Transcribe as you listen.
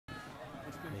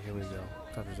Here we go.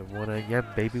 Time is at 1 a.m.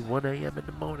 baby. 1 a.m. in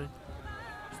the morning.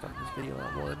 Start this video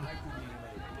at 1.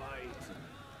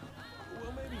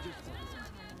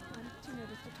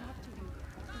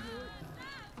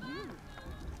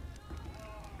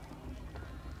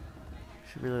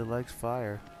 She really likes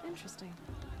fire. Interesting.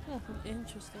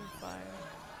 Interesting fire.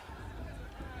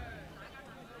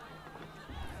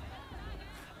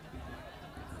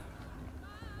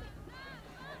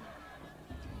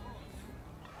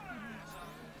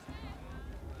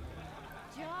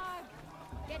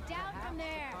 Get down from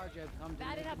there!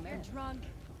 Bat it up, you're drunk.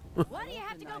 Why do you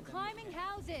have to go climbing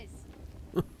houses?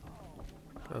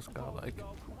 That's godlike.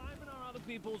 Climbing on other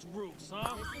people's roofs,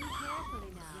 huh? Listen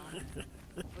carefully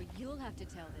now. For you'll have to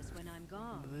tell this when I'm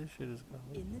gone. This shit is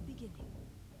godlike. In the beginning,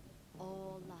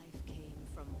 all life came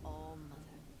from All Mother.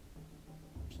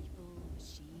 People,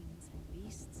 machines, and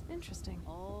beasts. Interesting.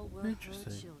 All were her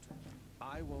children.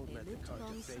 I won't They let the lived cards of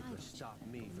alongside favor each stop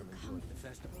other me in from the enjoying the comfort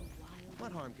festival. of a wild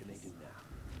What harm can they place. do now?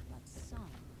 But some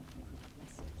were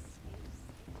less escapes.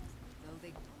 Though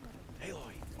they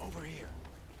Aloy, over here.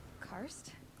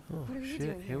 Karst? Oh What are you shit!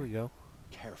 doing Here we go.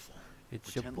 Careful.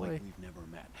 It's your Pretend boy. like we've never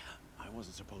met. I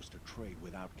wasn't supposed to trade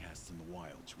with outcasts in the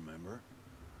wilds, remember?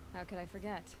 How could I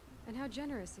forget? And how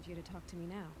generous of you to talk to me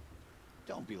now.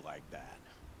 Don't be like that.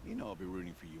 You know I'll be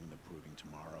rooting for you in the proving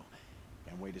tomorrow.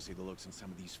 Can't wait to see the looks on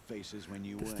some of these faces when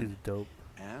you This win. dude's dope.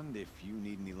 And if you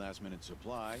need any last-minute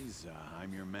supplies,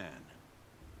 I'm your man.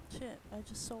 Shit, I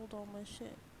just sold all my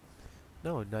shit.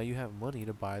 No, now you have money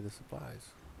to buy the supplies.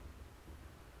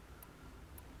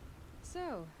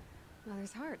 So,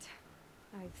 Mother's Heart.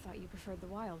 I thought you preferred the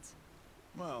wilds.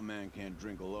 Well, man can't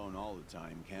drink alone all the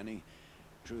time, can he?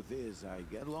 Truth is, I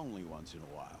get lonely once in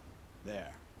a while.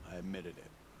 There, I admitted it.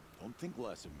 Don't think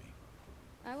less of me.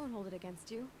 I won't hold it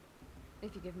against you.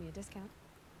 If you give me a discount.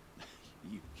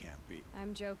 You can't be.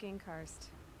 I'm joking, Karst.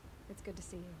 It's good to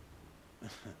see you.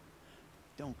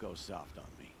 Don't go soft on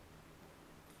me.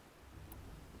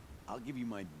 I'll give you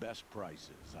my best prices,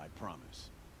 I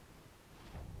promise.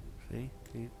 See?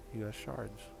 You got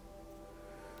shards.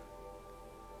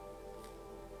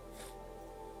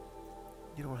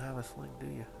 You don't have a sling, do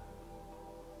you?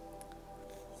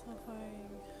 Sapphire.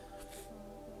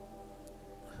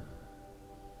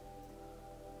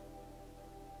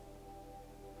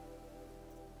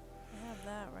 I have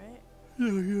that, right?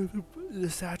 Yeah. The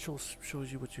satchel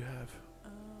shows you what you have.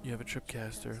 You have a trip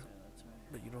caster, That's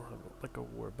right. but you don't have like a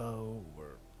war bow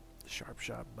or sharp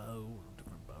shot bow,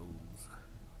 different bows.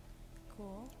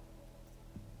 Cool.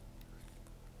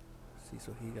 See,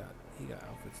 so he got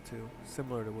outfits too,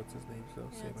 similar to what's his name, so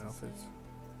Yeah, same it's the outfits. same.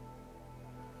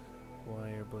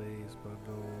 Wire blaze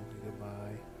bundle, you can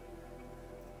buy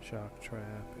shock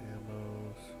trap,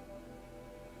 ammos.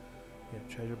 You have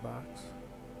treasure box.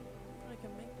 I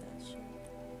can make that shit.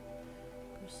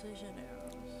 Precision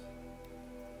arrows.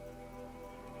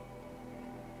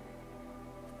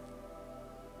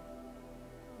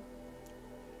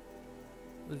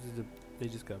 They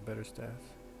just got better stats.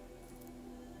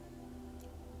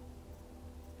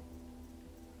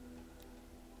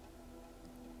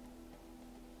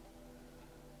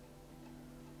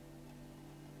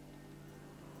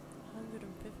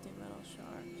 Metal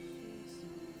shards. Jeez.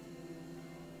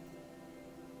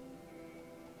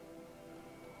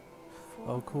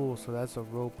 Oh, cool. So that's a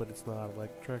rope, but it's not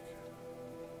electric.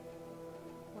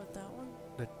 What, that one?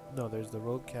 No, there's the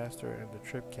rope caster and the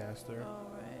trip caster. Oh,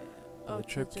 right. And the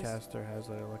so trip just- caster has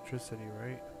like electricity,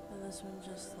 right? And this one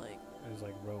just like It's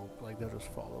like rope. Like they'll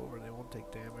just fall over. They won't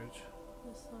take damage.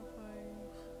 the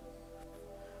sapphires.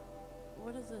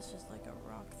 What is this? Just like a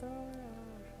rock thrower? I don't know.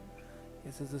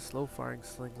 It says the slow firing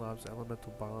sling lobs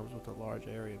elemental bombs with a large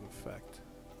area of effect.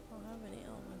 I don't have any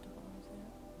elemental bombs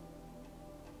yet.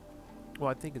 Well,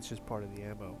 I think it's just part of the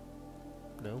ammo.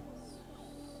 No?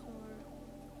 Sword.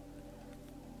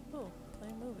 Oh,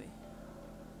 play movie.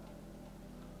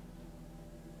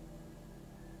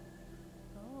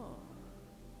 Oh,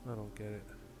 I don't get it.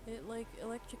 it like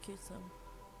electrocutes them.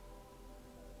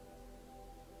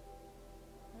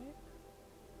 Right?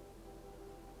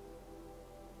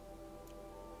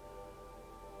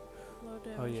 Low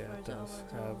damage Oh yeah, fires it does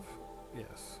elemental. have,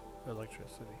 yes,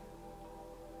 electricity.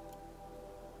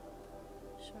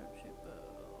 Sharpshoot bow.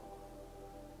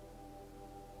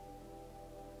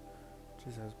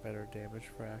 Just has better damage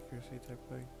for accuracy type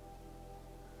thing.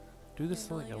 Do the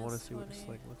sling. I Handling want to is see what the 20.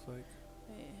 sling looks like.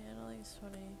 Wait, handling is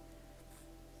 20.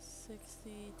 60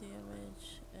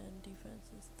 damage and defense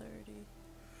is 30.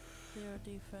 0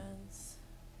 defense.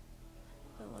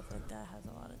 Doesn't look like that has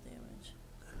a lot of damage.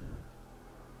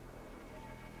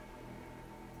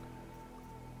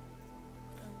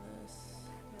 And this,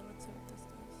 yeah, let's see what this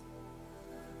does.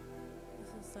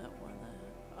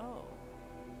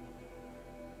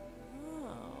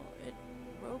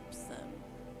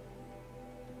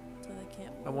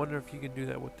 wonder if you can do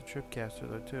that with the tripcaster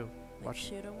though too. Like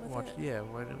shoot 'em with Watch. it? Yeah.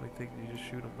 Why didn't we think you just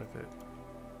shoot them with it?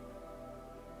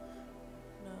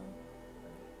 No.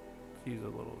 It's used a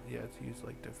little. Yeah, it's used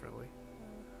like differently.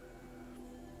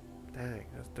 No. Dang,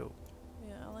 that's dope.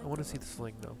 Yeah, I like I want to the see the ones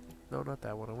sling with though. No, not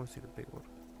that one. I want to see the big one.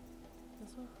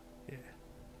 This one? Yeah.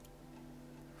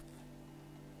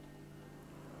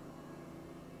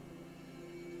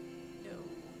 No.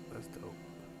 That's dope.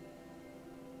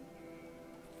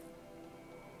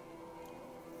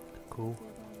 Cool. The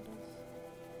other one does.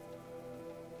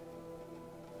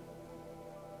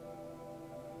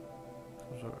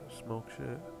 Some sort of smoke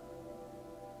shit.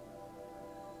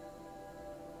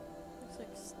 Looks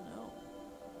like snow.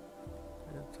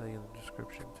 It'll tell you in the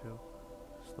description too.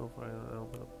 Snowfire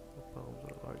element of bombs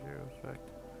with a large area of effect.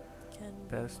 Can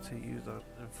Best to be use on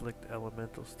modified. inflict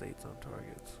elemental states on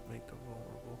targets. Make them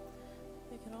vulnerable.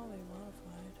 They can all be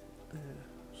modified.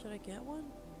 Yeah, Should I get one?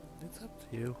 it's up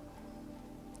to you.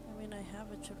 I mean, I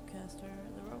have a chipcaster.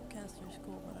 The ropecaster is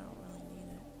cool, but I don't really need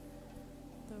it.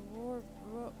 The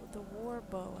war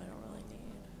bow, I don't really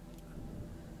need.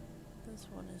 This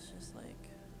one is just like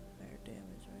fire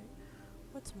damage, right?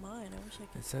 What's mine? I wish I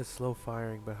could It says slow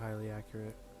firing but highly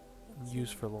accurate. let's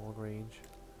Used see. for long range.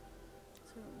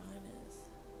 See what mine is.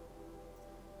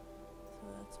 So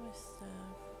that's my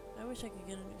staff. I wish I could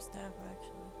get a new staff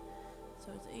actually.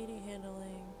 So it's 80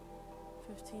 handling,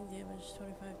 15 damage,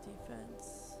 25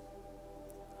 defense.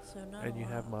 So not And a you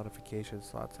have lot. modification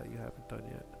slots that you haven't done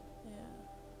yet. Yeah.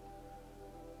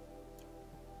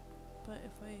 But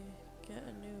if I get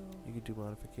a new, You could do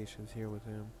modifications here with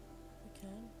him. I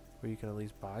can. Or you can at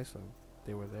least buy some.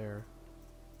 They were there.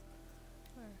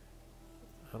 Where?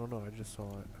 I don't know, I just saw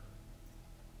it.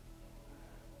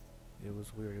 It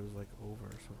was weird, it was like over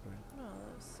or something. No,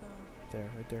 that's There,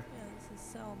 right there. yeah, this is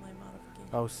sell my modification.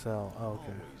 Oh, sell. Oh,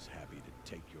 okay. Always happy to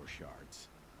take your shards.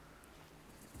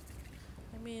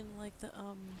 I mean, like the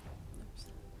oops,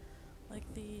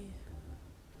 like the.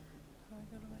 How do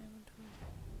I go to my inventory?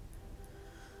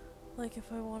 Like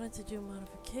if I wanted to do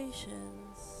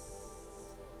modifications.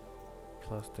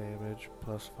 Plus damage,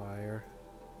 plus fire.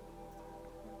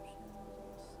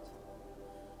 Options.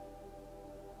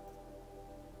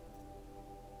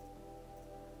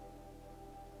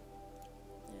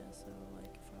 Yeah, so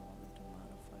like if I wanted to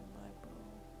modify my bow.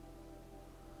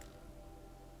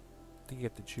 I think you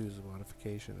have to choose a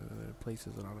modification and then it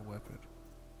places it on a weapon.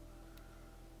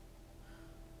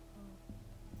 Oh.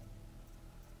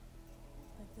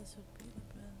 Like this would be the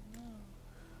best. No.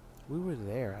 We were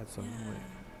there at some Yeah. point.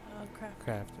 Crafting.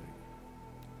 Crafting.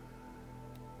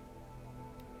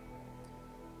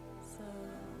 So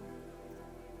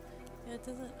yeah, it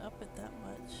doesn't up it that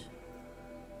much.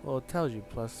 Well, it tells you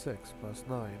plus 6, plus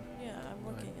 9. Yeah, I'm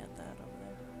looking Right. at that over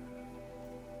there.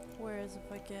 Whereas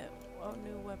if I get a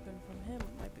new weapon from him,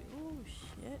 it might be. Ooh,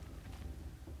 shit.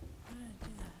 Why did I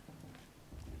do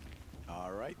that?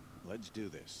 All right, let's do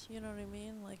this. You know what I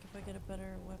mean? Like if I get a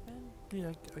better weapon,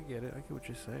 Yeah, I get it. I get what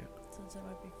you're saying. since I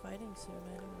might be fighting soon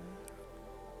anyway.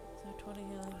 So 20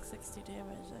 healing, 60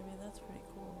 damage. I mean, that's pretty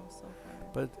cool. So far.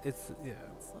 But it's, yeah,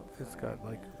 So it's far, got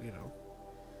like, yeah. you know,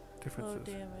 Low differences.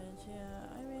 damage, yeah.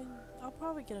 I mean, I'll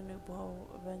probably get a new bow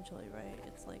eventually, right?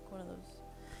 It's like one of those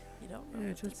you don't know. Yeah,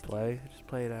 with this just play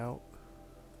it out.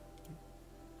 game.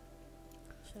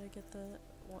 Should I get the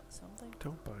what something?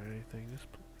 Don't buy anything, just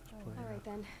play it All out. right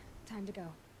then, time to go.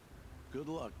 Good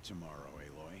luck tomorrow,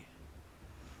 Aloy.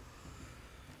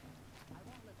 I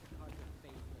won't let the cards of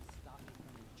faithless stop me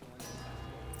from enjoying the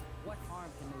festival. What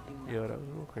harm can they do now? Yeah, that was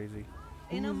a little crazy.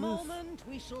 In Who a is this? moment,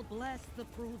 we shall bless the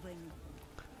proving.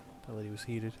 That lady was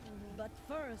heated. But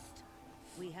first,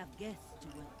 we have guests to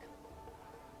welcome.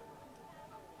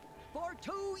 For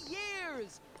 2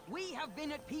 years, we have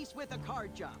been at peace with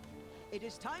Akarja. It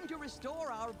is time to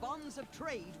restore our bonds of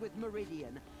trade with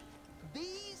Meridian.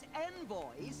 These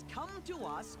envoys come to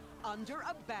us under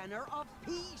a banner of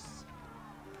peace.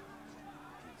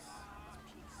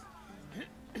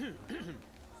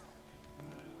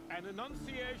 An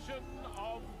enunciation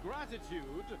of gratitude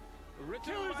written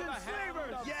Killers by the and hand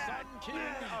slavers! of Yeah! Sun King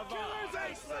of Killers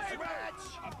and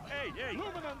slavers! Hey,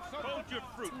 Luminance of hold your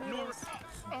fruit. Tomatoes.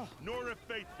 Nora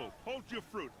Faithful, hold your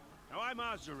fruit. Now, I'm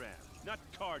Azaran, not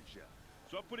Karja,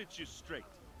 so I'll put it to you straight.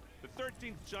 The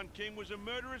 13th Sun King was a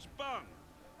murderous bung.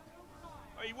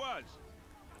 Oh, he was.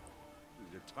 He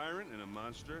was a tyrant and a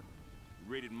monster.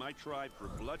 He raided my tribe for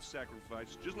blood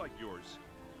sacrifice, just like yours.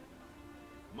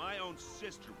 My own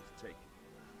sister was taken.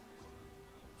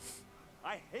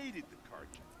 I hated the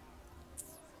Karja.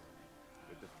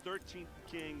 But the 13th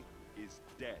King is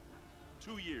dead.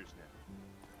 2 years now.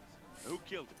 Now, who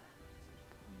killed him?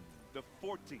 The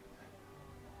 14th.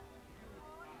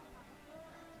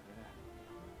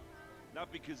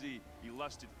 Not because he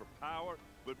lusted for power,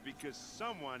 but because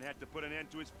someone had to put an end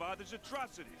to his father's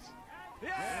atrocities.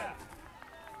 Yeah!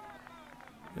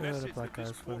 The Yeah, the message black that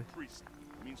this guy's poor funny. priest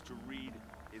means to read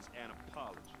is an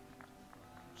apology.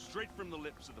 Straight from the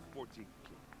lips of the 14th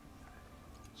king.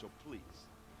 So please,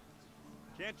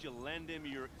 can't you lend him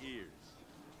your ears?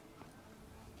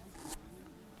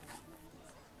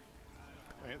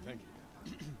 Thank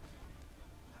you.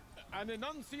 An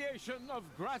enunciation of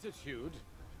gratitude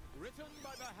written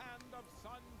by the hand of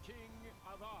Sun King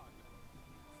Avad,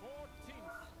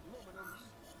 14th luminance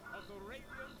of the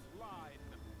Radiant Line.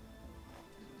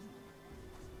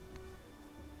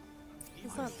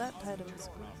 It's not that tight of a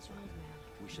squeeze. Old man.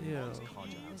 We should Yeah. launch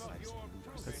Karja outside to loot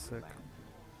our That's sick.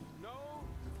 No,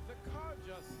 the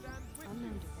Karja stand with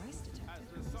Unknown you. device detected. As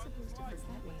the I'm sun's supposed to light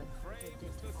forget what the frames Karja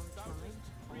did to the our stoutest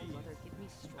tribe. Oh, trees. mother, give me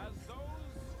As strength.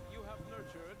 those you have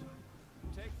nurtured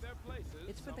take their places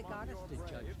It's for the among goddess your to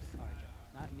judge braves, the Karja,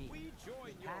 not me. we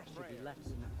join The your past should be prayers left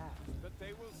in the past. that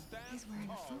they will stand He's wearing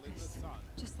a tall in the focus, sun.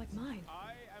 just like mine.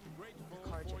 I am grateful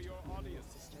Karja for your took me and my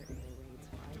audience sister in their raids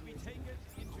to 5 be years taken ago.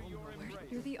 into your Where-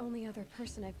 embrace. You're the only other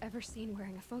person I've ever seen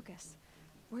wearing a focus.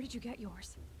 Where did you get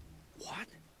yours? What?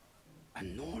 A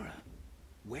Nora?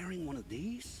 Wearing one of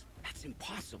these? That's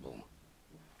impossible.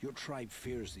 Your tribe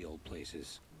fears the old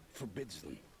places, forbids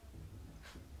them.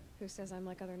 Who says I'm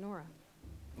like other Nora?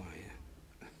 Why,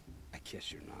 I guess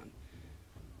you're not.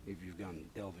 If you've gone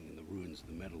delving in the ruins of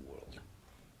the metal world.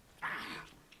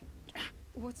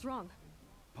 What's wrong?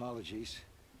 Apologies.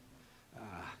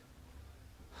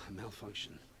 A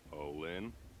malfunction. Oh,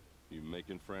 Lynn, you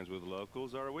making friends with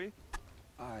locals, are we?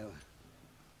 I'll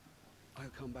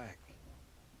come back.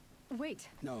 Wait.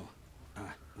 No,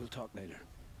 we'll talk later.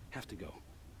 Have to go.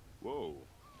 Whoa.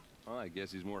 Well, I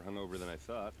guess he's more hungover than I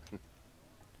thought.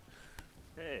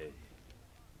 Hey,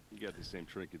 you got the same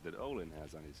trinket that Olin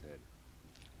has on his head.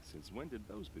 Since when did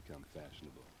those become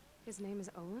fashionable? His name is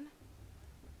Olin?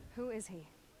 Who is he?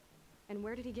 And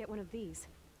where did he get one of these?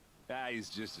 He's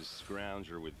just a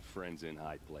scrounger with friends in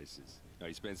high places. Now,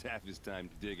 he spends half his time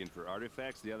digging for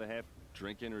artifacts, the other half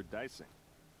drinking or dicing.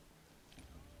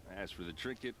 As for the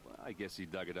trinket, well, I guess he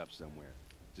dug it up somewhere.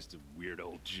 Just a weird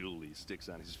old jewel he sticks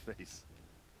on his face.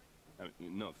 I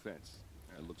mean, no offense.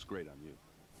 It looks great on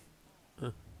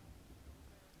you.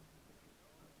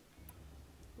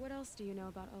 What else do you know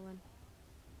about Olin?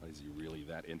 Is he really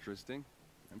that interesting?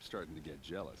 I'm starting to get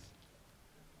jealous.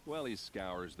 Well, he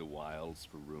scours the wilds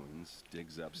for ruins,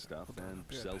 digs up stuff, and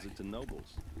sells it to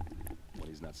nobles. When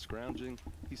he's not scrounging,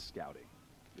 he's scouting.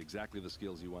 Exactly the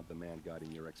skills you want the man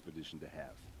guiding your expedition to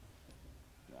have.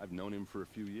 I've known him for a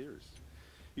few years.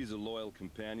 He's a loyal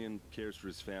companion, cares for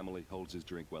his family, holds his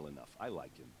drink well enough. I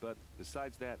like him, but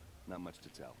besides that, not much to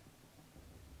tell.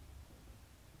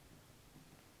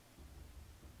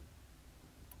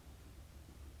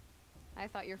 I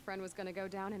thought your friend was gonna go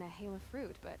down in a hail of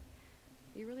fruit, but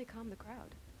you really calmed the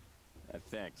crowd.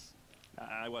 Thanks.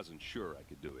 I wasn't sure I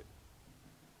could do it.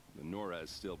 The Nora is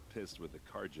still pissed with the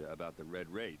Karja about the Red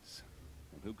Raids,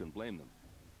 and who can blame them?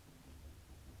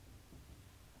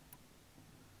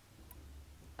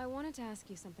 I wanted to ask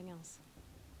you something else.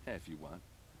 If you want.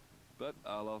 But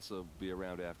I'll also be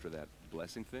around after that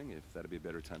blessing thing, if that'd be a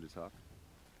better time to talk.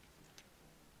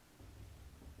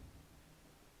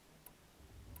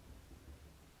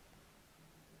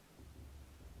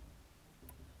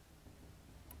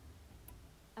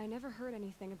 I never heard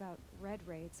anything about red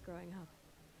raids growing up.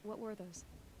 What were those?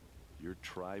 Your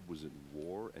tribe was at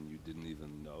war and you didn't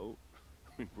even know?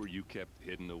 Were you kept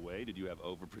hidden away? Did you have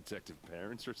overprotective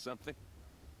parents or something?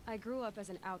 I grew up as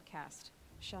an outcast,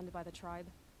 shunned by the tribe.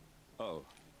 Oh.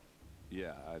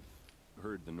 Yeah, I've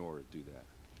heard the Nora do that.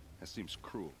 That seems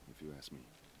cruel, if you ask me.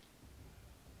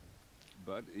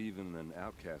 But even an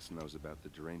outcast knows about the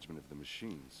derangement of the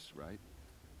machines, right?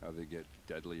 How they get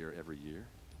deadlier every year?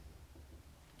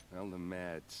 Well, the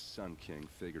mad Sun King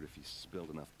figured if he spilled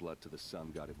enough blood to the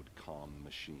Sun God, it would calm the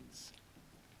machines.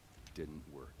 Didn't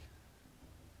work.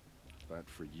 But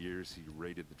for years, he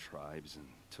raided the tribes and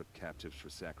took captives for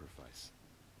sacrifice.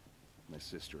 My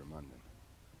sister among them.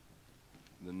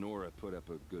 The Nora put up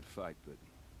a good fight, but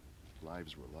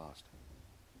lives were lost.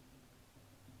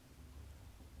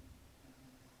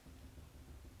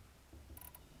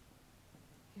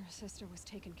 Your sister was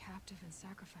taken captive and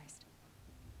sacrificed.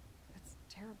 That's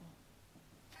terrible.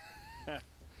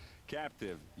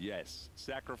 Captive, yes.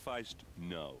 Sacrificed,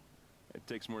 no. It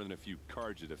takes more than a few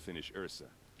Karja to finish Ursa.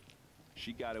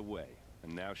 She got away,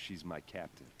 and now she's my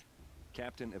captain.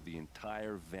 Captain of the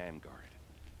entire Vanguard.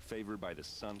 Favored by the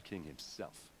Sun King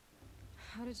himself.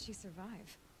 How did she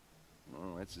survive?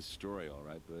 Oh, that's a story, all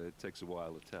right, but it takes a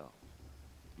while to tell.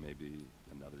 Maybe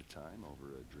another time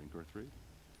over a drink or three?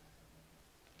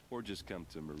 Or just come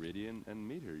to Meridian and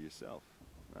meet her yourself.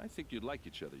 I think you'd like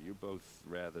each other. You're both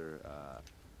rather,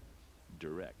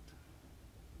 direct.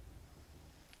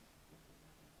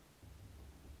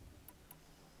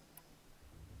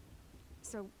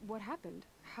 So, what happened?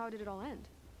 How did it all end?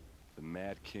 The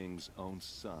Mad King's own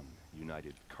son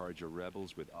united Karja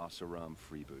rebels with Oseram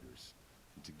freebooters.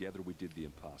 And together we did the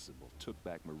impossible, took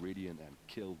back Meridian and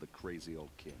killed the crazy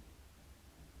old king.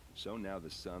 So now the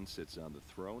son sits on the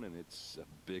throne and it's a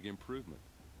big improvement.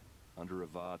 Under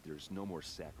Avad, there's no more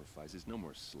sacrifices, no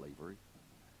more slavery.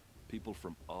 People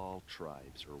from all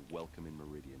tribes are welcome in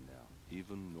Meridian now,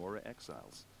 even Nora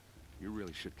exiles. You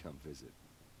really should come visit.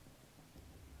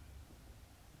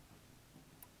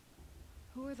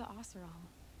 Who are the Oseram?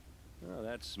 Oh,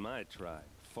 that's my tribe,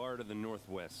 far to the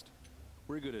northwest.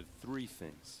 We're good at three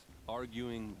things: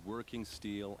 arguing, working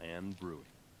steel, and brewing.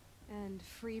 And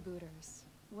freebooters.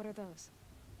 What are those?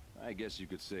 I guess you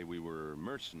could say we were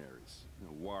mercenaries,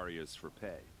 warriors for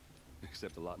pay.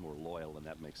 Except a lot more loyal than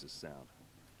that makes us sound.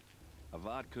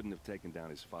 Avad couldn't have taken down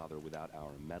his father without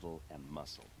our metal and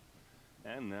muscle.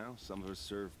 And now, some of us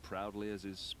serve proudly as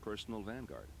his personal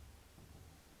vanguard.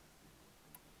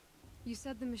 You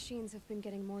said the machines have been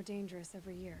getting more dangerous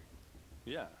every year.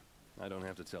 Yeah, I don't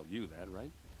have to tell you that, right?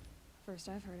 First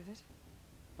I've heard of it.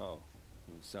 Oh,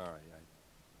 I'm sorry. I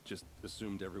just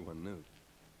assumed everyone knew.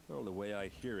 Well, the way I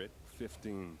hear it,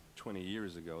 15, 20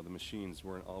 years ago, the machines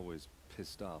weren't always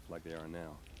pissed off like they are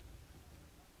now.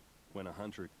 When a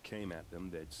hunter came at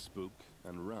them, they'd spook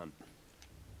and run.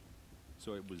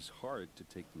 So it was hard to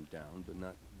take them down, but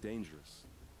not dangerous,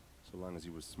 so long as he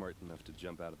was smart enough to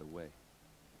jump out of the way.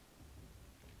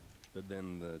 But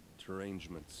then the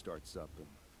derangement starts up and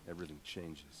everything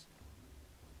changes.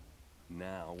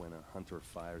 Now, when a hunter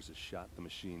fires a shot, the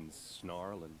machines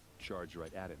snarl and charge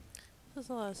right at him. There's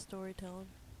a lot of storytelling.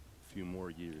 A few more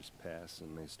years pass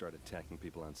and they start attacking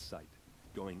people on sight.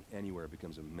 Going anywhere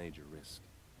becomes a major risk.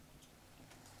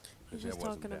 He's If just that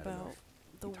wasn't talking bad about enough,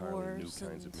 the entirely wars new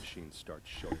kinds and of machines start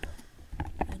showing up.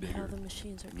 and Bigger, how the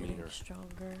machines are getting meaner, stronger.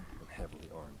 and heavily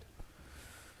armed.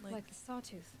 Like the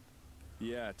Sawtooth.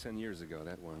 Yeah, 10 years ago,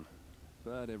 that one.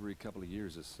 But every couple of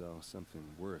years or so, something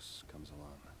worse comes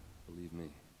along. Believe me.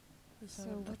 So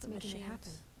what's making it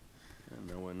happen? And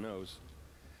no one knows.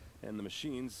 And the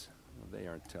machines, well, they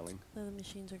aren't telling. The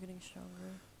machines are getting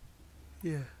stronger.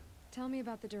 Yeah. Tell me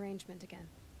about the derangement again.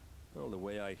 Well, the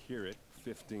way I hear it,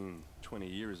 15, 20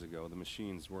 years ago, the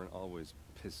machines weren't always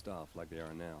pissed off like they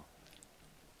are now.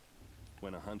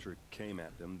 When a hunter came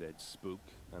at them, they'd spook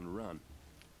and run.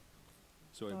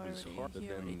 So it was hard, but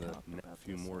then the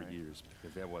few more years,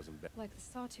 if that wasn't bad. Like the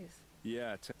Sawtooth.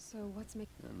 Yeah, so what's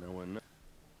making... And no one knows.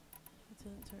 It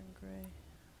didn't turn gray.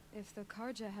 If the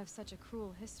Karja have such a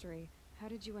cruel history, how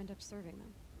did you end up serving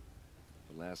them?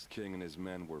 The last king and his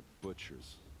men were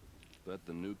butchers. But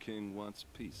the new king wants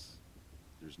peace.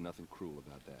 There's nothing cruel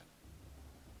about that.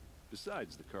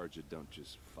 Besides, the Karja don't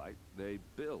just fight, they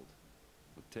build.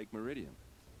 But take Meridian.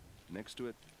 Next to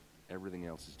it, everything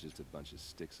else is just a bunch of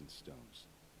sticks and stones.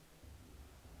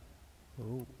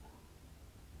 Oh.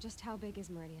 Just how big is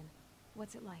Meridian?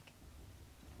 What's it like?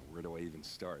 Where do I even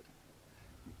start?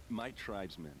 My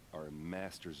tribesmen are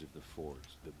masters of the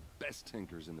forge, the best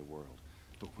tinkers in the world.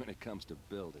 But when it comes to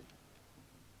building,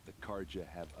 the Karja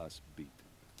have us beat.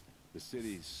 The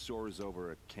city soars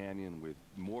over a canyon with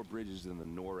more bridges than the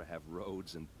Nora have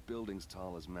roads and buildings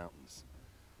tall as mountains.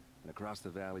 And across the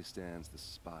valley stands the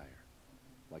spire,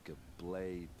 like a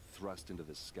blade thrust into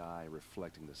the sky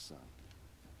reflecting the sun.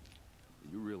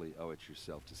 You really owe it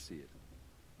yourself to see it.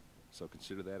 So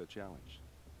consider that a challenge.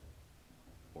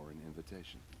 Or an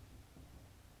invitation.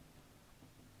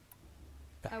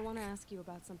 I want to ask you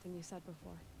about something you said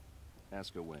before.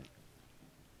 Ask away.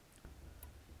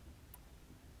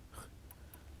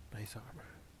 Nice armor.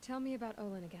 Tell me about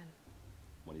Olin again.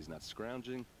 When he's not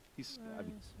scrounging, he's...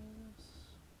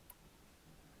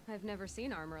 I've never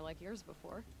seen armor like yours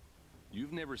before.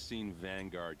 You've never seen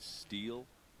Vanguard steel?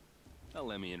 Well,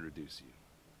 let me introduce you.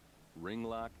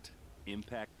 Ring-locked,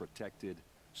 impact-protected,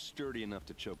 sturdy enough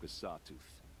to choke a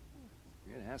sawtooth.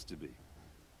 It has to be.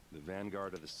 The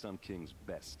Vanguard of the Sun King's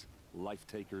best.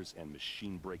 Life-takers and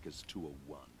machine-breakers to a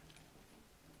 1.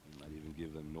 You might even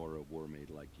give a Nora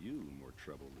warmaid like you more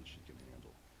trouble than she can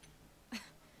handle.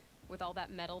 With all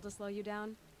that metal to slow you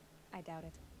down? I doubt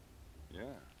it.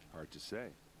 Yeah, hard to say.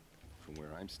 From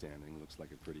where I'm standing, looks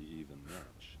like a pretty even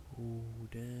match. Oh,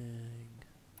 dang.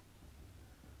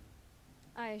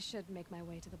 I should make my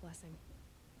way to the blessing.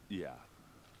 Yeah.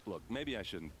 Look, maybe I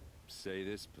shouldn't say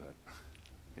this, but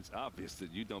it's obvious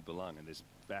that you don't belong in this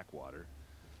backwater.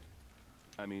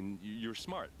 I mean, you're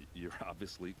smart. You're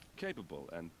obviously capable,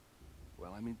 and,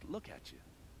 well, I mean, look at you.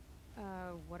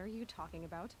 What are you talking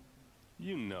about?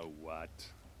 You know what.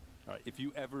 All right, if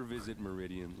you ever visit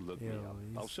Meridian, look me up.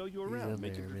 I'll show you he's around, in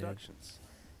make there, introductions.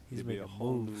 He's It'd be making a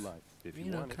whole moves. new life if you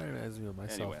You know, wanted. kind of reminds me of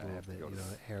myself Anyway, a I little have to bit. go You to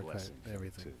know, haircut, Blessing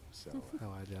everything. too, so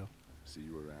How I do. see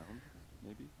you around,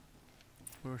 maybe.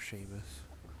 Or Seamus.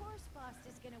 Of course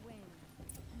Foster's gonna win.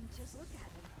 Just look at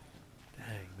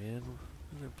him. Dang, man.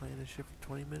 We've been playing this shit for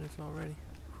 20 minutes already.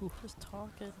 Whew. Just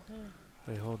talking. Yeah.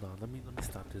 Wait, hold on. Let me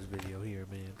stop this video here,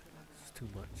 man. This is too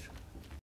much.